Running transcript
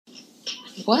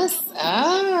What's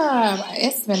up?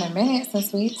 It's been a minute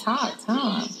since we talked,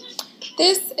 huh?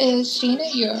 This is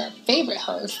Sheena, your favorite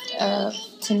host of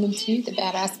Tending to the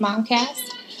Badass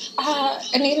Momcast.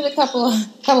 I needed a couple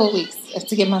of weeks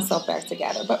to get myself back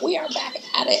together, but we are back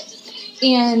at it.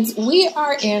 And we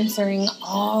are answering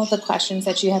all the questions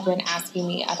that you have been asking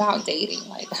me about dating.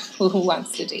 Like, who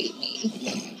wants to date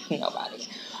me? Nobody.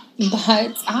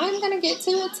 But I'm going to get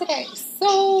to it today.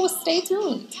 So stay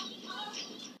tuned.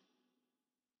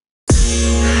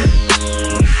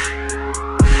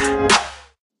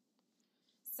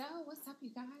 So, what's up,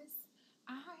 you guys?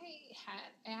 I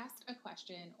had asked a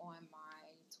question on my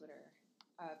Twitter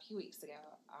a few weeks ago,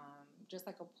 just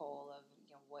like a poll of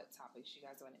what topics you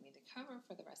guys wanted me to cover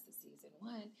for the rest of season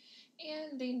one,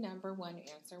 and the number one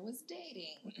answer was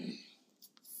dating.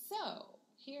 So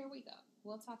here we go.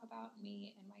 We'll talk about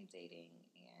me and my dating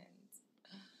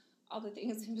and all the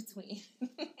things in between.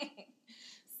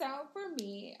 So for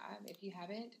me, if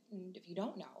you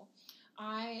don't know,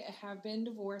 I have been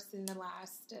divorced in the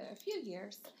last few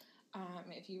years.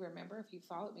 If you remember, if you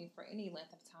followed me for any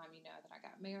length of time, you know that I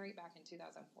got married back in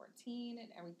 2014 and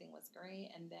everything was great.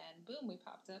 And then, boom, we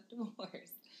popped up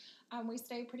divorced. We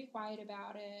stayed pretty quiet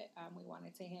about it. We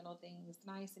wanted to handle things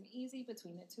nice and easy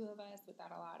between the two of us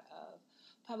without a lot of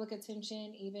public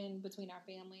attention, even between our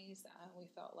families. We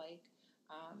felt like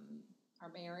our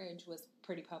marriage was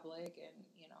pretty public, and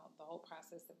the whole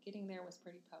process of getting there was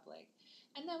pretty public.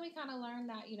 And then we kind of learned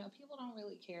that people don't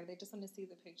really care. They just want to see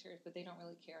the pictures, but they don't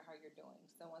really care how you're doing.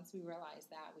 So once we realized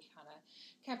that, we kind of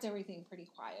kept everything pretty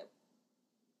quiet.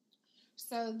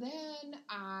 So then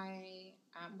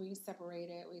we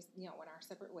separated. We went our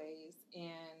separate ways,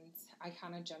 and I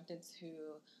kind of jumped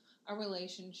into a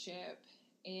relationship,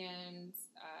 and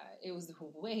it was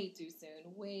way too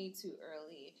soon, way too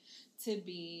early to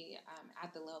be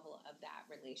at the level of that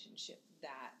relationship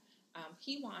that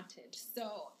he wanted.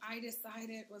 So I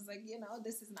decided, was like,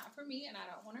 this is not for me, and I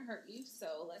don't want to hurt you.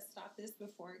 So let's stop this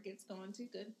before it gets going too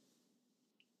good.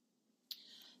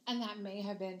 And that may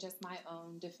have been just my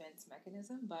own defense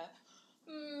mechanism, but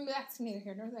that's neither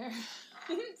here nor there.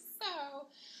 So,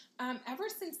 ever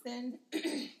since then,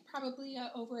 probably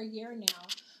over a year now,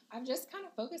 I've just kind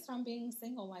of focused on being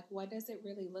single. Like, what does it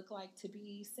really look like to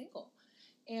be single?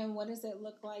 And what does it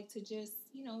look like to just,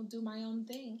 do my own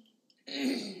thing?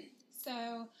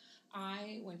 So,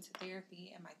 I went to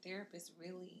therapy, and my therapist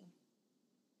really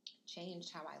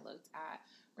changed how I looked at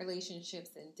relationships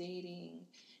and dating,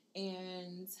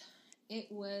 and it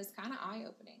was kind of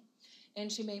eye-opening.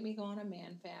 And she made me go on a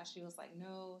man fast. She was like,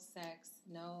 no sex,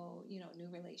 no, new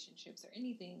relationships or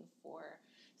anything for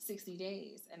 60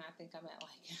 days. And I think I'm at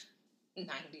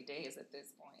like 90 days at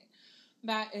this point.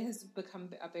 But it has become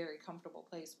a very comfortable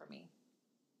place for me.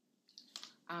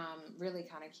 Really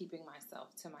kind of keeping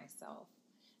myself to myself.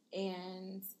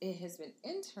 And it has been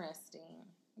interesting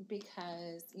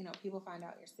because, people find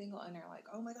out you're single and they're like,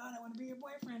 oh my God, I want to be your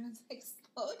boyfriend. It's like,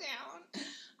 slow down.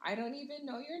 I don't even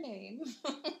know your name.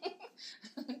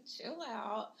 Chill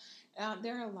out.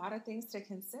 There are a lot of things to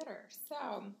consider.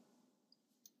 So,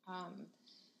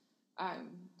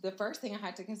 the first thing I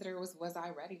had to consider was I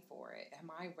ready for it?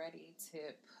 Am I ready to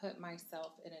put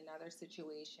myself in another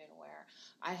situation where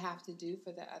I have to do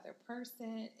for the other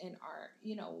person? And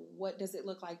what does it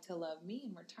look like to love me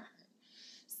in return?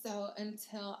 So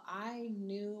until I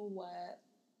knew what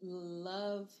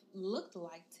love looked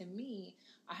like to me,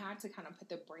 I had to kind of put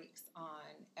the brakes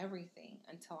on everything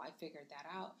until I figured that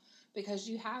out. Because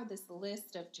you have this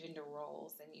list of gender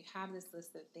roles, and you have this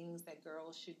list of things that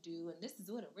girls should do, and this is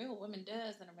what a real woman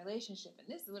does in a relationship, and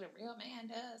this is what a real man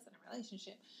does in a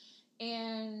relationship.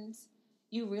 And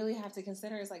you really have to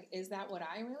consider, is that what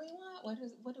I really want?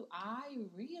 What do I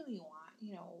really want?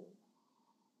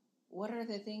 What are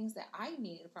the things that I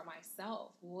need for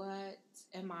myself? What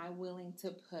am I willing to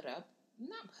put up?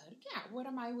 What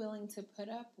am I willing to put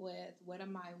up with? What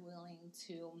am I willing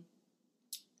to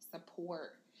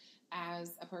support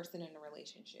as a person in a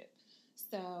relationship?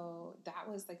 So that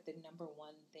was like the number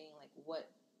one thing, like what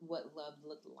love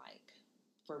looked like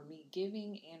for me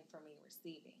giving and for me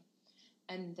receiving.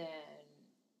 And then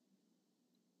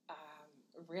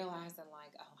realizing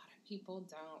like a lot of people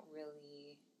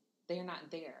they're not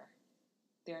there.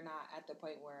 They're not at the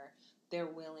point where they're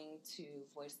willing to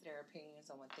voice their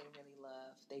opinions on what they really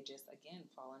love. They just, again,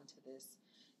 fall into this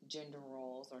gender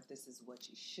roles, or this is what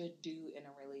you should do in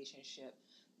a relationship,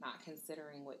 not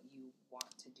considering what you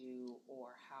want to do or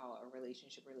how a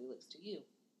relationship really looks to you.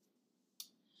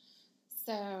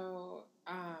 So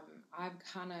I've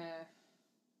kind of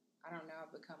I don't know, I've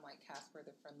become like Casper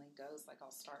the Friendly Ghost. Like I'll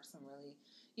start some really,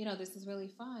 this is really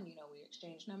fun. We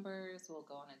exchange numbers, we'll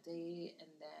go on a date, and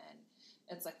then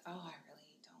it's like, oh, I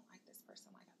really don't like this person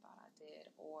like I thought I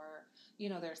did. Or,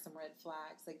 there's some red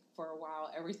flags. Like for a while,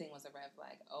 everything was a red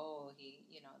flag. Oh, he,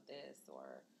 this,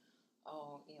 or,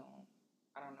 oh,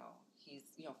 I don't know. He's,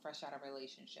 fresh out of a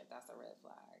relationship. That's a red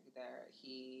flag. There,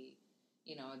 he,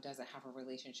 doesn't have a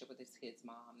relationship with his kid's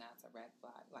mom. That's a red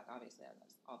flag. Like, obviously,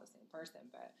 that's all the same person,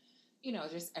 but,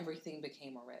 just everything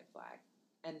became a red flag.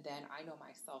 And then I know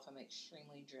myself, I'm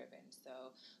extremely driven.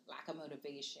 So, lack of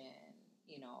motivation,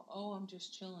 oh, I'm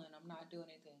just chilling. I'm not doing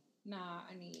anything. Nah,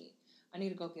 I need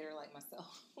to go get her like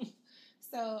myself.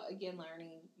 So, again,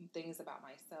 learning things about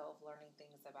myself, learning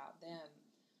things about them.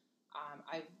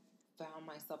 I've found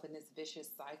myself in this vicious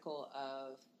cycle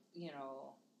of,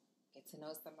 get to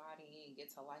know somebody,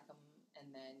 get to like them,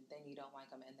 and then you don't like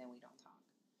them, and then we don't talk.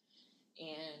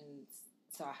 And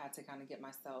so I had to kind of get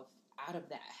myself out of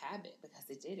that habit, because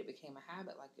it became a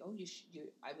habit. Like, oh,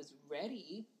 I was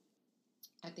ready,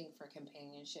 I think, for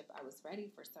companionship. I was ready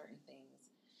for certain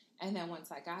things. And then once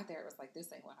I got there, it was like,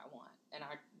 this ain't what I want. And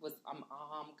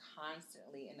I'm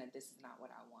constantly in a, this is not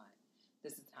what I want.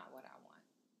 This is not what I want.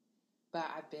 But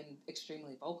I've been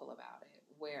extremely vocal about it.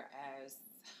 Whereas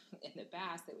in the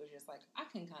past, it was just like, I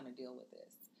can kind of deal with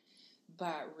this.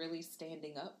 But really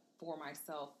standing up for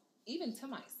myself, even to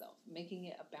myself, making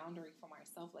it a boundary for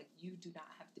myself, like, you do not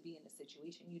have to be in a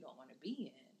situation you don't want to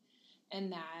be in.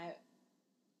 And that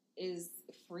is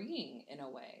freeing in a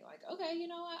way. Like, okay, you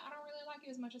know what? I don't really like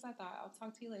you as much as I thought. I'll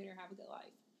talk to you later. Have a good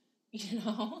life.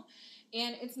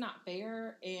 And it's not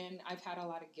fair. And I've had a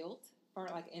lot of guilt for,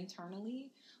 like,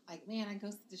 internally. Like, man, I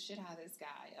ghosted the shit out of this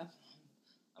guy.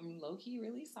 I'm low-key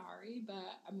really sorry,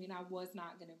 but I mean, I was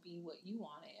not going to be what you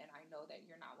wanted, and I know that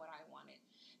you're not what I wanted.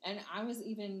 And I was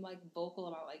even, like, vocal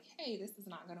about, like, hey, this is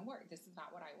not going to work. This is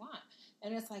not what I want.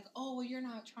 And it's like, oh, well, you're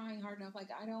not trying hard enough. Like,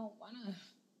 I don't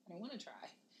want to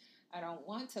try. I don't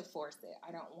want to force it.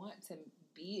 I don't want to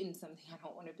be in something I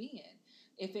don't want to be in.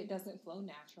 If it doesn't flow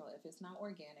natural, if it's not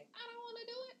organic, I don't want to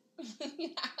do it.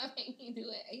 You're not going to make me do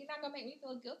it. And you're not going to make me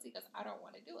feel guilty because I don't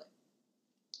want to do it.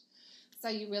 So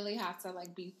you really have to,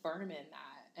 like, be firm in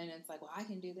that. And it's like, well, I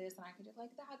can do this and I can do, like,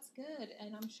 that's good.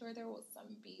 And I'm sure there will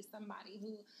be somebody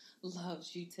who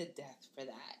loves you to death for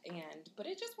that. But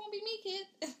it just won't be me, kid.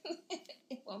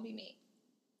 It won't be me.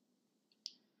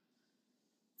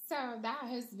 So that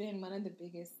has been one of the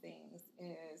biggest things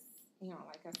is,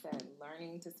 like I said,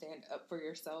 learning to stand up for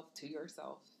yourself, to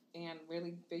yourself, and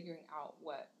really figuring out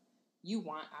what you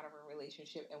want out of a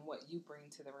relationship and what you bring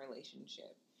to the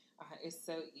relationship. It's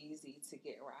so easy to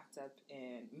get wrapped up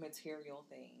in material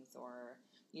things, or,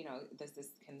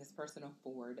 can this person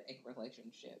afford a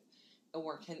relationship, or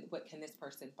what can this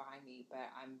person buy me? But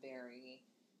I'm very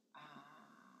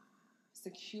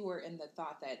secure in the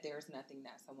thought that there's nothing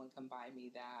that someone can buy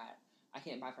me that I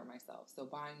can't buy for myself. So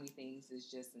buying me things is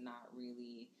just not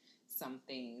really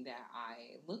something that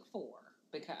I look for,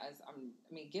 because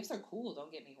gifts are cool.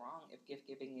 Don't get me wrong. If gift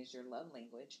giving is your love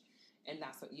language and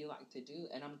that's what you like to do,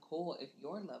 and I'm cool if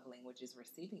your love language is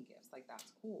receiving gifts, like,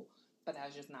 that's cool. But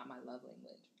that's just not my love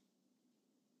language.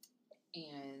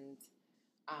 And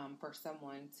for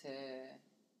someone to,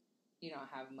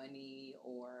 have money,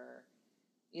 or,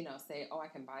 say, oh, I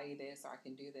can buy you this, or I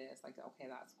can do this. Like, okay,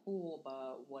 that's cool,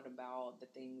 but what about the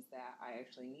things that I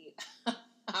actually need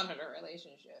out of a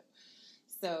relationship?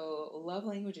 So love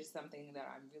language is something that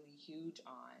I'm really huge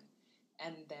on.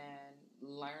 And then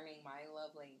learning my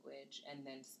love language, and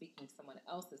then speaking someone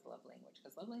else's love language.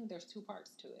 Because love language, there's two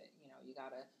parts to it. You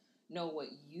got to know what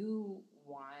you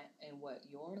want and what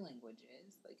your language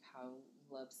is, like how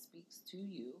love speaks to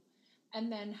you,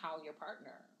 and then how your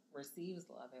partner receives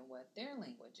love and what their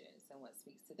language is and what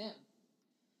speaks to them.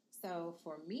 So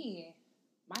for me,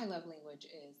 my love language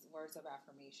is words of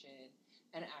affirmation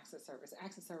and acts of service.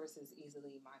 Acts of service is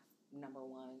easily my number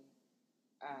one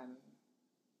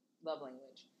love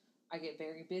language. I get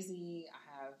very busy.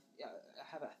 I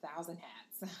have 1,000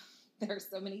 hats. There are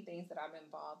so many things that I'm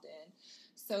involved in.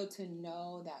 So to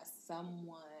know that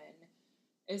someone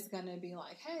is going to be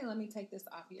like, hey, let me take this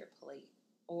off your plate,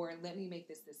 or let me make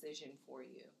this decision for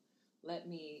you. Let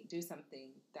me do something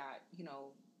that,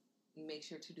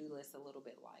 makes your to-do list a little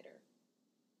bit lighter.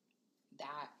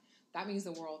 That means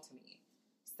the world to me.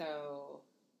 So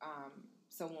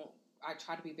I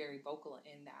try to be very vocal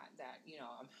in that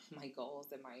my goals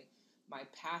and my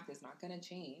path is not going to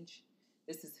change.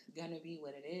 This is going to be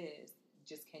what it is.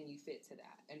 Just, can you fit to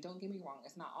that? And don't get me wrong,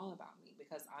 it's not all about me,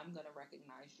 because I'm going to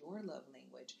recognize your love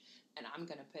language and I'm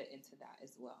going to put into that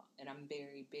as well. And I'm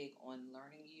very big on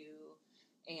learning you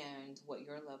and what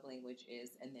your love language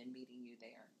is, and then meeting you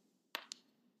there.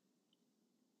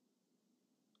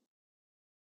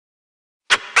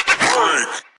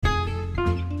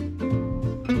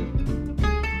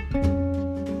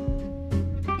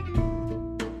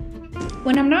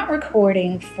 When I'm not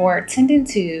recording for Tending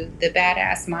to the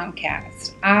Badass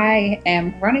Momcast, I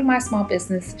am running my small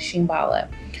business, Sheenbala.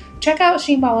 Check out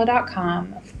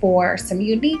sheenbala.com for some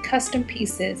unique custom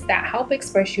pieces that help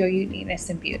express your uniqueness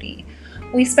and beauty.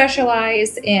 We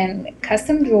specialize in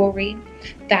custom jewelry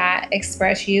that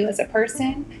express you as a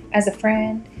person, as a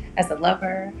friend, as a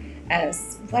lover,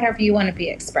 as whatever you want to be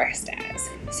expressed as.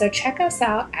 So check us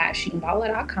out at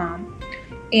sheenbala.com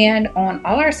and on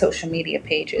all our social media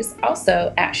pages,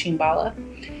 also at Sheenbala.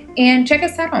 And check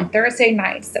us out on Thursday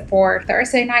nights for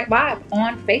Thursday Night Live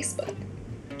on Facebook.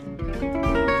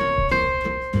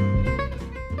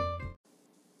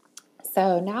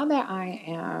 So now that I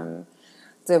am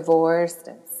divorced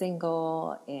and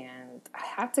single, and I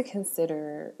have to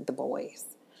consider the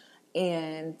boys.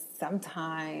 And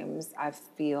sometimes I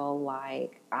feel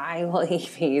like I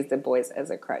use the boys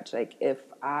as a crutch. Like if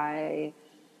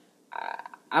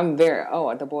I'm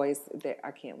the boys,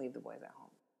 I can't leave the boys at home.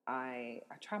 I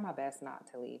try my best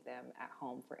not to leave them at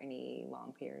home for any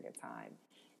long period of time.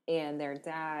 And their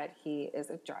dad, he is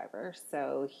a driver,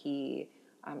 so he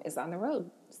is on the road.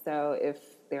 So if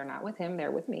they're not with him,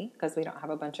 they're with me because we don't have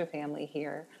a bunch of family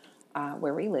here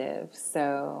where we live.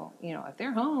 So, if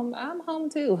they're home, I'm home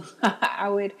too.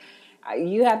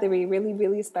 You have to be really,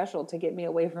 really special to get me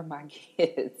away from my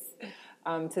kids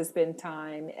to spend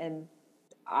time. And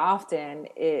often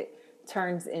it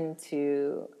turns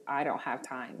into I don't have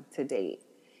time to date.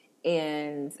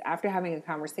 And after having a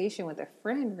conversation with a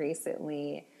friend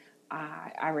recently,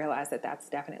 I realized that that's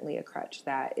definitely a crutch.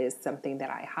 That is something that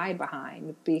I hide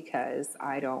behind because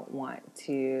I don't want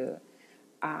to.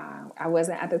 I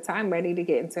wasn't at the time ready to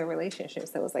get into a relationship.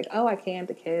 So it was like, oh, I can't have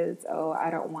the kids. Oh, I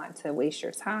don't want to waste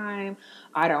your time.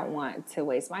 I don't want to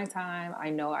waste my time. I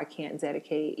know I can't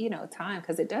dedicate, time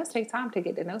because it does take time to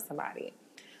get to know somebody.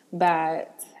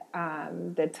 But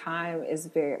the time is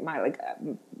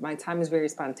my time is very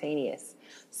spontaneous.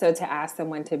 So to ask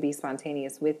someone to be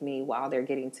spontaneous with me while they're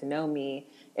getting to know me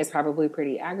is probably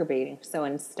pretty aggravating. So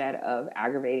instead of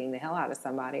aggravating the hell out of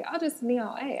somebody, I'll just,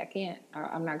 hey, I can't,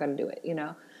 I'm not going to do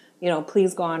it,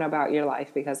 please go on about your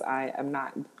life because I am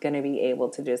not going to be able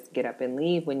to just get up and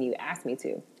leave when you ask me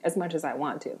to, as much as I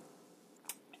want to.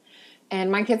 And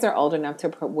my kids are old enough to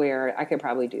where I could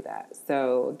probably do that.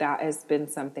 So that has been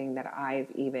something that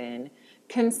I've even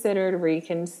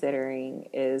reconsidering,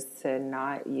 is to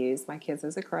not use my kids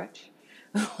as a crutch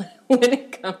when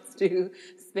it comes to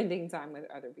spending time with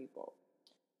other people.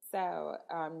 So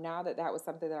now that was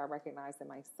something that I recognized in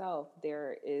myself,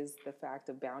 there is the fact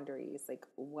of boundaries. Like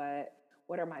what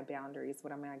are my boundaries?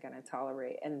 What am I going to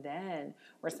tolerate? And then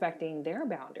respecting their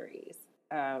boundaries.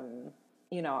 Are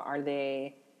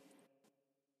they,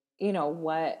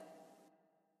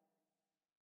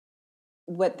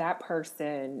 what that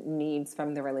person needs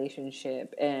from the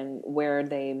relationship, and where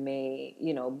they may,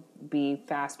 be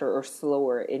faster or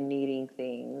slower in needing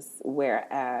things,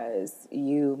 whereas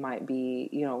you might be,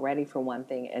 ready for one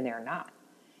thing and they're not,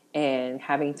 and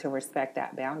having to respect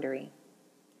that boundary.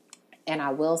 And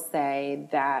I will say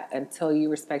that until you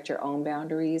respect your own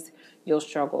boundaries, you'll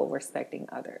struggle respecting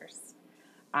others.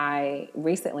 I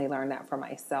recently learned that for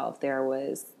myself. There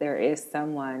is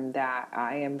someone that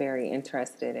I am very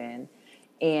interested in,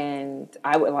 and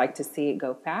I would like to see it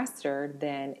go faster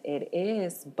than it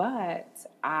is, but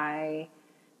I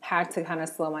had to kind of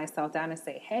slow myself down and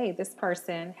say, hey, this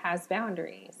person has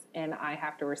boundaries, and I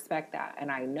have to respect that.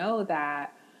 And I know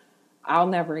that I'll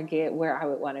never get where I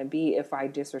would want to be if I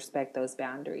disrespect those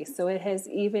boundaries. So it has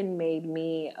even made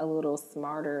me a little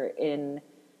smarter in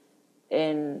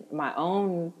my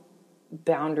own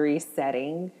boundary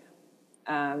setting,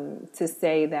 to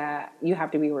say that you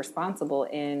have to be responsible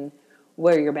in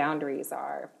where your boundaries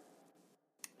are.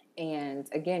 And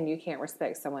again, you can't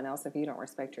respect someone else if you don't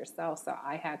respect yourself. So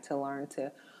I had to learn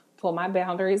to pull my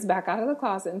boundaries back out of the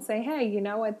closet and say, hey, you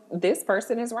know what? This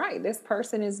person is right. This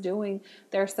person is doing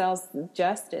themselves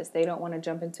justice. They don't want to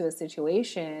jump into a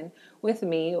situation with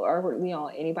me or,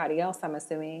 anybody else, I'm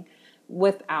assuming,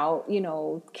 without,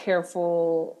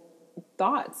 careful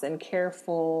thoughts and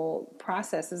careful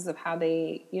processes of how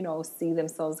they, see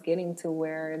themselves getting to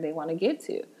where they want to get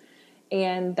to.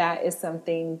 And that is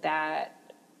something that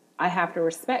I have to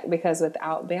respect, because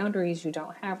without boundaries, you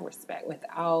don't have respect.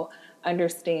 Without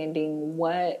understanding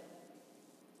what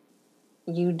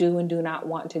you do and do not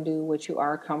want to do, what you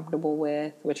are comfortable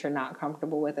with, what you're not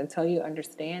comfortable with, until you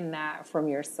understand that from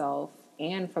yourself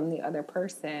and from the other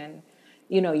person,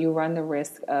 you run the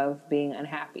risk of being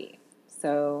unhappy.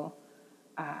 So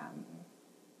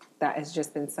that has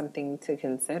just been something to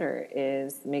consider,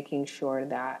 is making sure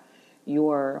that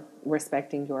you're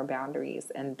respecting your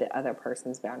boundaries and the other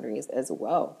person's boundaries as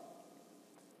well.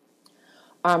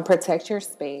 Protect your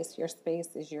space. Your space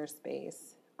is your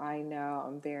space. I know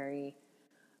I'm very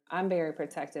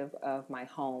protective of my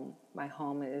home. My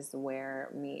home is where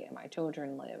me and my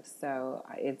children live. So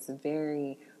it's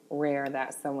very rare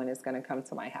that someone is going to come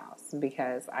to my house,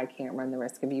 because I can't run the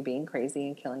risk of you being crazy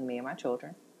and killing me and my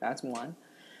children. That's one.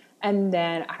 And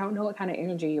then I don't know what kind of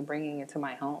energy you're bringing into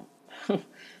my home.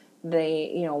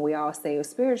 We all say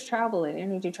spirits travel and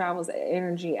energy travels.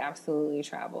 Energy absolutely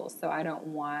travels. So I don't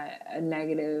want a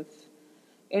negative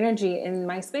energy in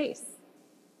my space.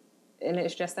 And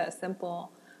it's just that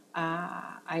simple.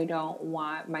 I don't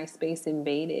want my space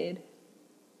invaded.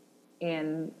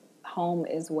 And home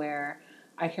is where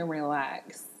I can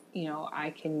relax.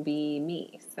 I can be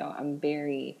me. So I'm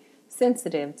very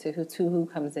sensitive to who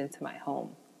comes into my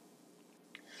home.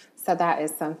 So that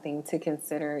is something to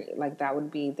consider. Like, that would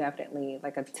be definitely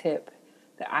like a tip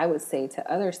that I would say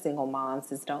to other single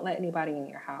moms, is don't let anybody in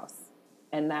your house.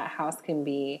 And that house can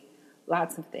be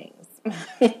lots of things.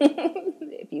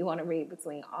 If you want to read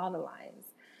between all the lines.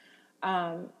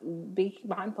 Be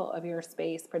mindful of your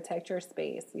space. Protect your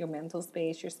space, your mental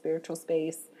space, your spiritual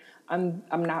space. I'm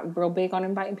not real big on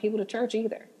inviting people to church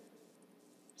either.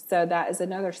 So that is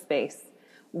another space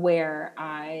where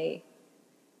I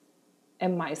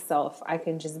am myself. I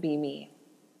can just be me.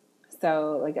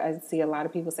 So, like, I see a lot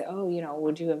of people say, oh,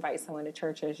 would you invite someone to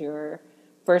church as your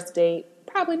first date?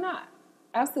 Probably not.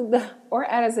 Absolutely. Or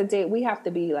as a date, we have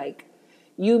to be like,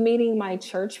 you meeting my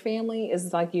church family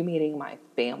is like you meeting my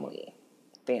family.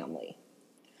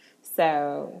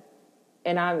 So,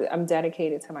 and I'm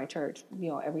dedicated to my church,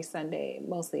 every Sunday,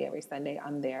 mostly every Sunday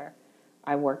I'm there.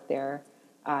 I work there.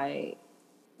 I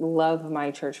love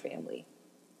my church family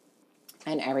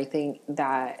and everything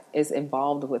that is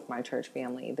involved with my church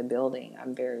family, the building.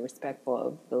 I'm very respectful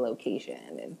of the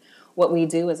location and what we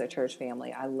do as a church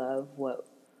family. I love what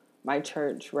my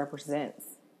church represents.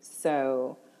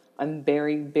 So I'm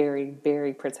very, very,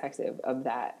 very protective of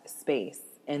that space.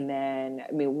 And then,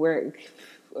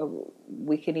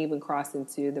 we can even cross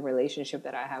into the relationship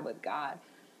that I have with God.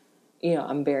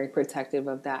 I'm very protective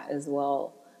of that as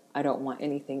well. I don't want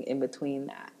anything in between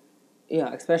that.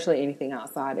 Especially anything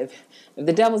outside. If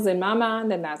the devil's in my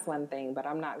mind, then that's one thing. But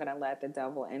I'm not going to let the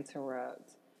devil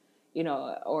interrupt,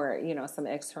 or some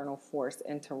external force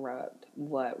interrupt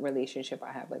what relationship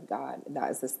I have with God.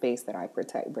 That is the space that I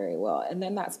protect very well. And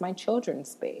then that's my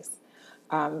children's space.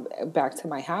 Back to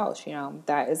my house,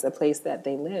 that is a place that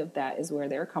they live. That is where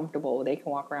they're comfortable. They can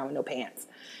walk around with no pants.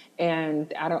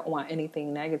 And I don't want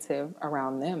anything negative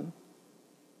around them.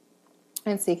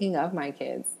 And speaking of my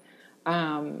kids,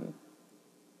 again,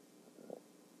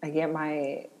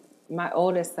 my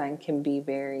oldest son can be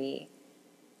very,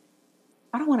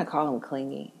 I don't want to call him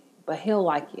clingy, but he'll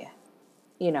like you.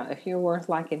 If you're worth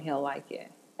liking, he'll like you.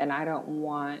 And I wouldn't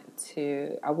want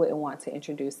to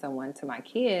introduce someone to my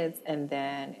kids, and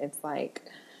then it's like,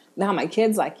 now my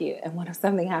kids like you. And what if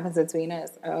something happens between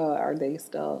us? Oh, are they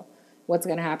still, what's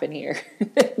going to happen here?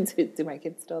 do my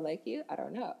kids still like you? I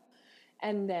don't know.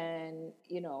 And then,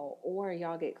 or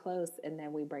y'all get close and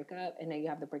then we break up, and then you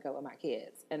have to break up with my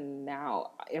kids. And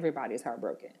now everybody's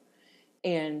heartbroken.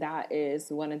 And that is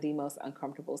one of the most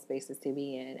uncomfortable spaces to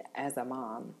be in as a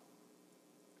mom.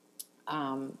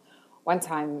 One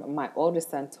time my oldest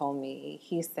son told me,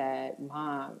 he said,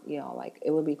 Mom,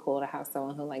 it would be cool to have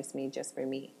someone who likes me just for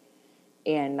me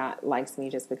and not likes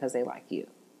me just because they like you,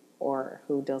 or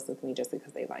who deals with me just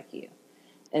because they like you.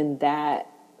 And that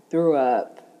threw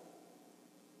up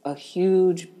a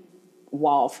huge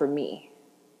wall for me,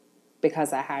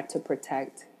 because I had to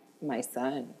protect my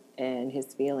son and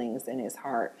his feelings and his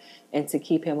heart, and to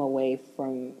keep him away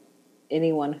from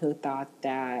anyone who thought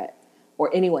that,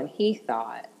 or anyone he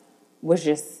thought was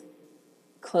just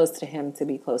close to him to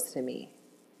be close to me.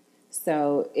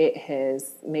 So it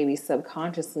has maybe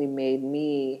subconsciously made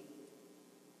me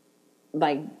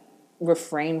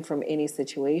refrain from any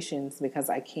situations,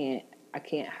 because I can't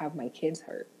have my kids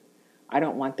hurt. I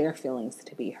don't want their feelings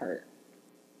to be hurt,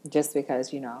 just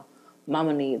because,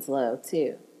 mama needs love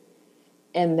too.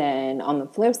 And then on the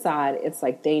flip side, it's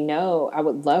like, they know I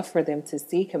would love for them to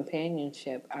see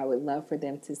companionship. I would love for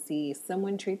them to see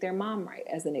someone treat their mom right,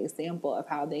 as an example of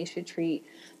how they should treat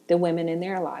the women in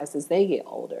their lives as they get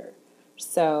older.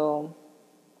 So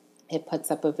it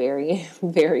puts up a very,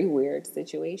 very weird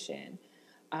situation.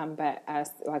 But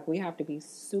we have to be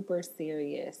super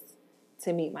serious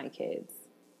to meet my kids.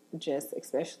 just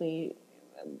especially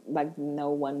like no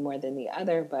one more than the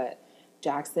other, but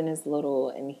Jackson is little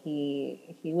and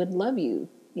he would love you.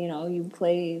 You know, you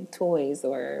play toys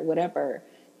or whatever.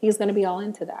 He's going to be all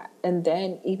into that. And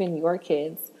then even your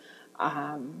kids,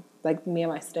 like me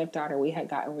and my stepdaughter, we had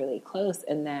gotten really close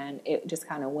and then it just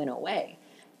kind of went away.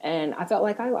 And I felt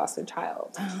like I lost a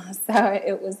child. So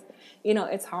it was, you know,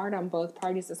 it's hard on both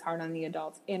parties. It's hard on the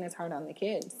adults and it's hard on the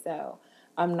kids. So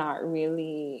I'm not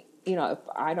really, you know, if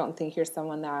I don't think you're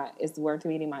someone that is worth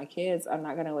meeting my kids, I'm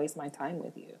not going to waste my time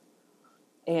with you.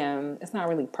 And it's not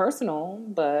really personal,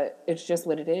 but it's just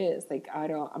what it is. Like,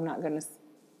 I'm not going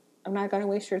to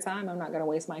waste your time. I'm not going to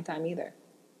waste my time either.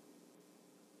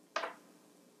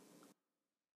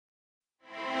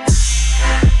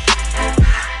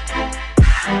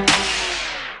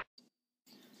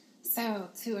 So,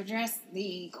 to address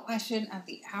the question of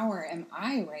the hour, am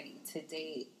I ready to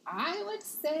date? I'd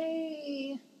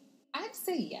say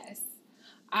yes.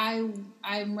 I'm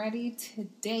ready to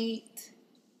date,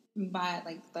 but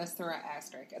like let's throw an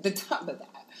asterisk at the top of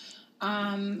that.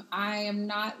 I am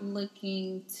not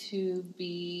looking to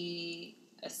be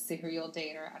a serial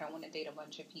dater. I don't want to date a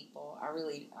bunch of people. I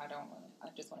don't want to. I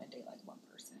just want to date like one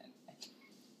person,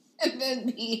 and then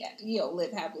be,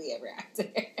 live happily ever after.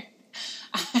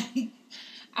 I,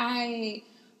 I,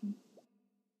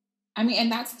 I mean,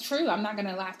 and that's true. I'm not going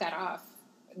to laugh that off.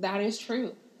 That is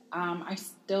true.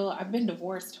 I've been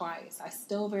divorced twice. I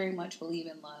still very much believe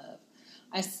in love.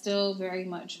 I still very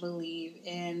much believe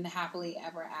in happily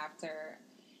ever after.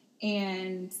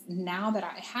 And now that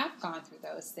I have gone through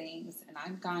those things and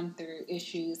I've gone through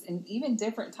issues and even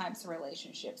different types of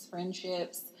relationships,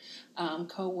 friendships,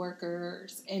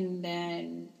 co-workers, and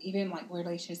then even like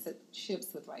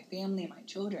relationships with my family and my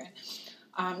children,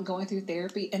 going through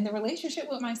therapy and the relationship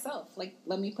with myself. Like,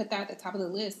 let me put that at the top of the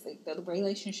list, like the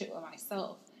relationship with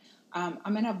myself.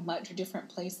 I'm in a much different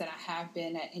place than I have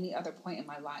been at any other point in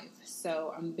my life.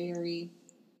 So I'm very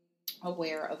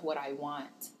aware of what I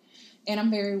want. And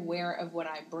I'm very aware of what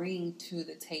I bring to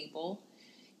the table.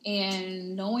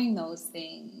 And knowing those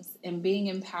things and being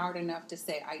empowered enough to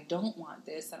say, I don't want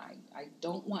this and I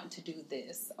don't want to do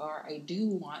this, or I do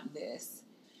want this.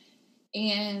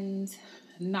 And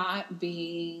not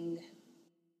being,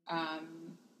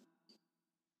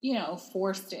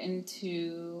 forced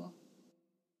into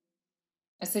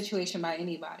a situation by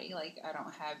anybody. Like, I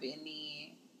don't have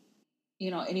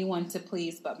anyone to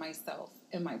please but myself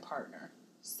and my partner.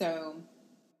 So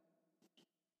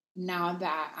now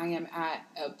that I am at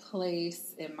a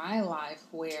place in my life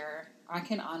where I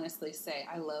can honestly say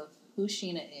I love who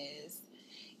Sheena is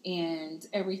and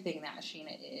everything that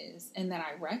Sheena is, and that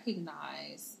I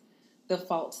recognize the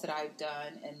faults that I've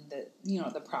done and the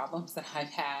problems that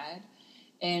I've had,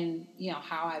 and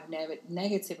how I've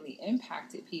negatively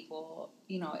impacted people,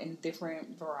 in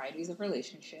different varieties of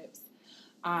relationships.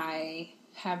 I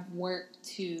have worked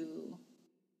to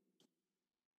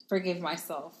forgive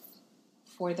myself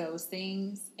for those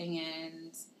things,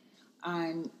 and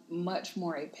I'm much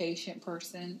more a patient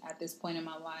person at this point in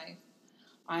my life.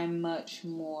 I'm much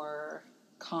more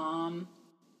calm,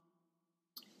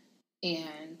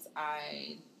 and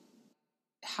I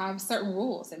have certain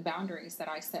rules and boundaries that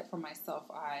I set for myself.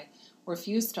 I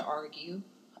refuse to argue.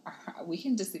 We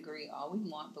can disagree all we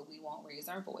want, but we won't raise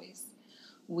our voice.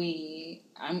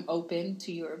 I'm open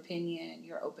to your opinion.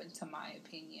 You're open to my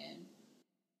opinion.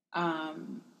 I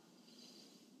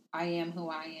am who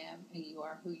I am, and you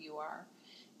are who you are,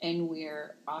 and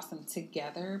we're awesome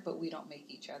together. But we don't make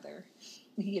each other,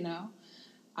 you know.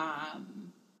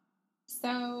 Um,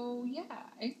 so yeah,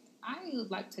 I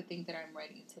like to think that I'm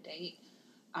ready to date,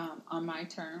 on my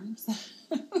terms.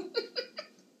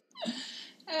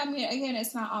 I mean, again,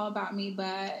 it's not all about me,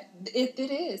 but it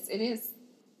is. It is.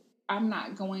 I'm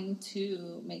not going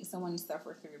to make someone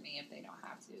suffer through me if they don't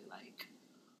have to. Like,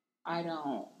 I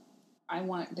don't. I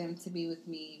want them to be with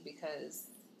me because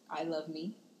I love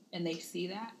me and they see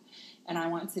that. And I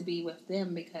want to be with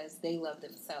them because they love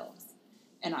themselves.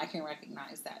 And I can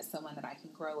recognize that. Someone that I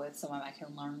can grow with, someone I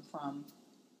can learn from,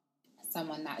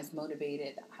 someone that is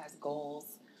motivated, that has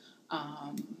goals,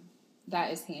 um,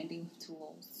 that is handy with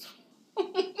tools.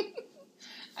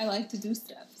 I like to do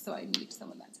stuff, so I need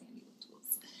someone that's handy with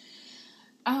tools.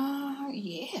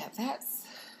 Yeah,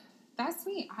 that's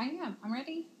me. I'm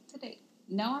ready to date.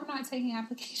 No, I'm not taking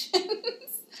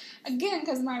applications. Again,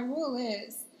 because my rule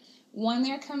is when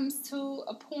there comes to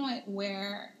a point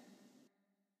where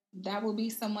that will be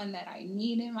someone that I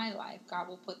need in my life, God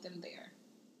will put them there.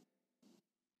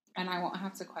 And I won't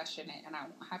have to question it and I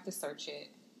won't have to search it.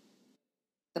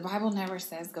 The Bible never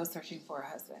says go searching for a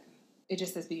husband. It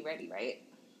just says be ready, right?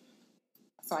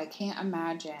 So I can't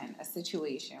imagine a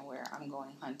situation where I'm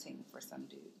going hunting for some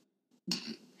dude.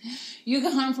 You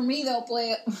can hunt for me though,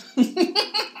 play it.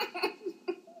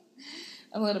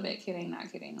 A little bit, kidding,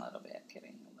 not kidding, a little bit,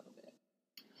 kidding, a little bit.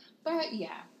 But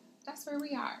yeah, that's where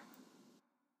we are.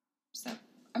 So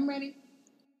I'm ready.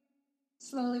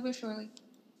 Slowly but surely.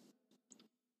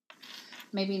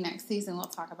 Maybe next season we'll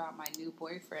talk about my new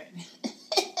boyfriend.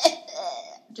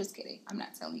 Just kidding. I'm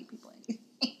not telling you people anything.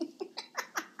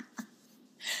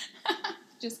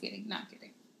 Just kidding, not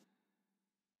kidding.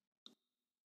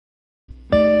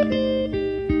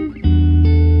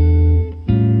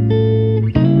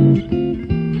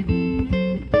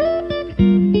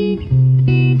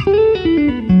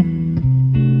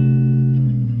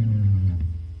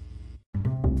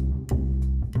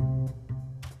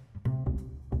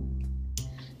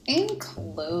 In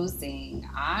closing,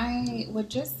 I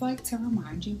would just like to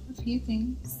remind you of a few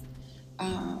things.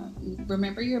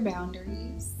 Remember your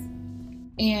boundaries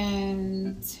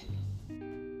and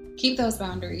keep those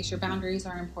boundaries. Your boundaries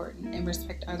are important, and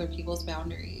respect other people's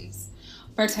boundaries.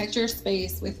 Protect your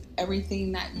space with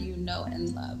everything that you know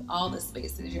and love. All the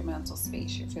spaces, your mental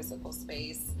space, your physical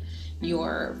space,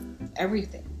 your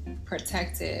everything.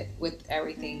 Protect it with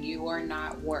everything. You are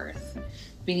not worth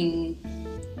being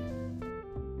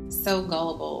so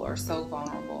gullible or so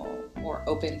vulnerable or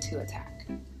open to attack.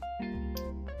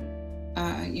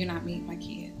 You're not meeting my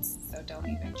kids, so don't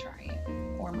even try it.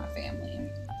 Or my family.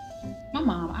 My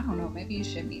mom, I don't know, maybe you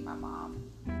should meet my mom,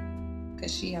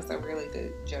 because she has a really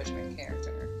good judgment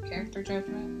character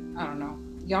judgment. I don't know,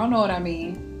 y'all know what I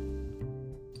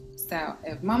mean. So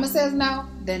if mama says no,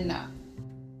 then no.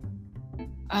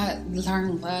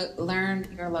 Learn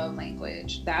your love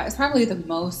language. That is probably the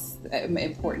most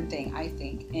important thing, I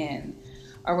think, in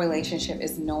a relationship,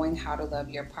 is knowing how to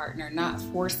love your partner, not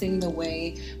forcing the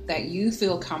way that you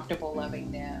feel comfortable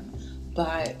loving them,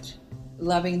 but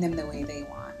loving them the way they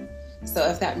want. So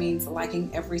if that means liking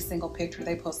every single picture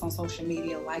they post on social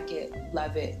media, like it,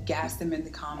 love it, gas them in the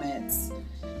comments.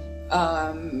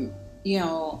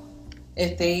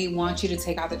 If they want you to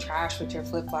take out the trash with your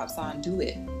flip-flops on, do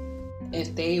it.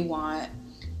 If they want,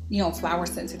 flowers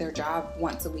sent to their job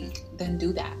once a week, then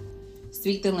do that.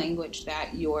 Speak the language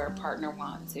that your partner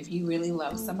wants. If you really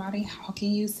love somebody, how can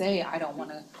you say, I don't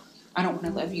want to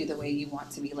love you the way you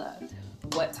want to be loved?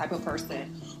 What type of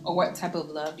person or what type of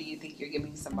love do you think you're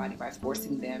giving somebody by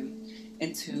forcing them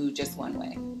into just one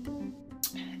way?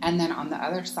 And then on the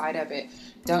other side of it,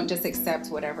 don't just accept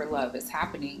whatever love is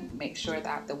happening. Make sure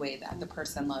that the way that the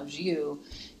person loves you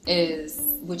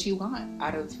is what you want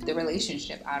out of the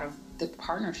relationship, out of the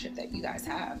partnership that you guys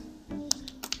have.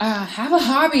 Have a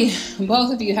hobby.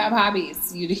 Both of you have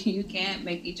hobbies. You can't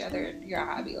make each other your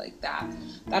hobby like that.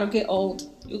 That'll get old.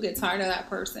 You'll get tired of that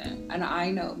person. And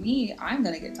I know me, I'm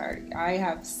going to get tired. I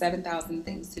have 7,000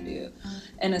 things to do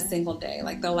in a single day.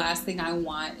 Like, the last thing I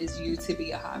want is you to be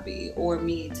a hobby or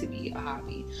me to be a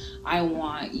hobby. I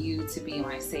want you to be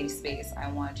my safe space.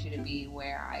 I want you to be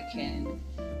where I can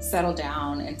settle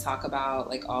down and talk about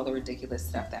like all the ridiculous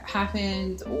stuff that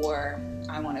happened, or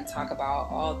I want to talk about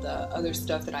all the other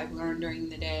stuff that I've learned during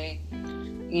the day.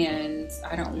 And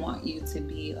I don't want you to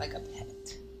be like a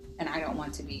pet, and I don't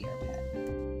want to be your pet.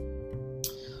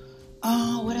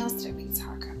 Oh, what else did we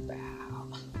talk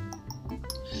about?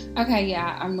 Okay,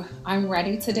 yeah, I'm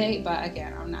ready to date, but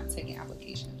again, I'm not taking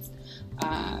applications.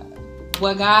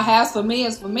 What God has for me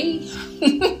is for me.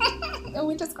 And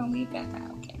we're just gonna leave that there,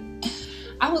 okay?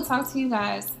 I will talk to you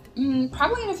guys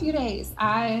probably in a few days.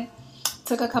 I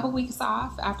took a couple weeks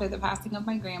off after the passing of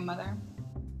my grandmother,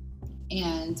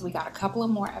 and we got a couple of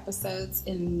more episodes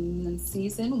in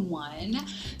season 1.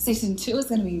 Season 2 is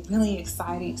going to be really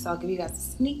exciting, so I'll give you guys a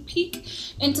sneak peek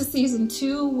into season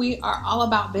 2. We are all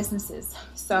about businesses.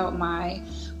 So my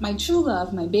true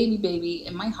love, my baby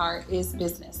in my heart is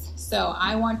business. So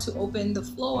I want to open the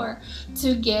floor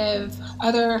to give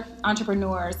other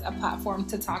entrepreneurs a platform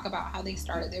to talk about how they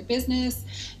started their business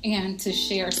and to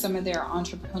share some of their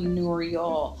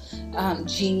entrepreneurial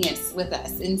genius with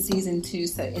us in season 2.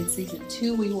 So in season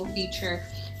 2, we will feature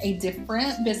a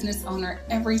different business owner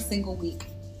every single week.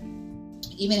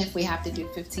 Even if we have to do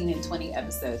 15 and 20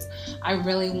 episodes, I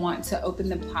really want to open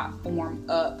the platform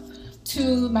up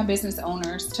to my business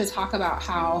owners to talk about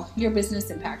how your business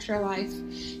impacts your life,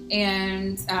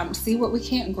 and see what we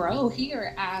can't grow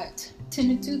here at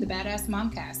 10 to 2, the Badass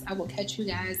Momcast. I will catch you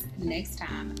guys next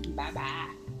time.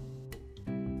 Bye-bye.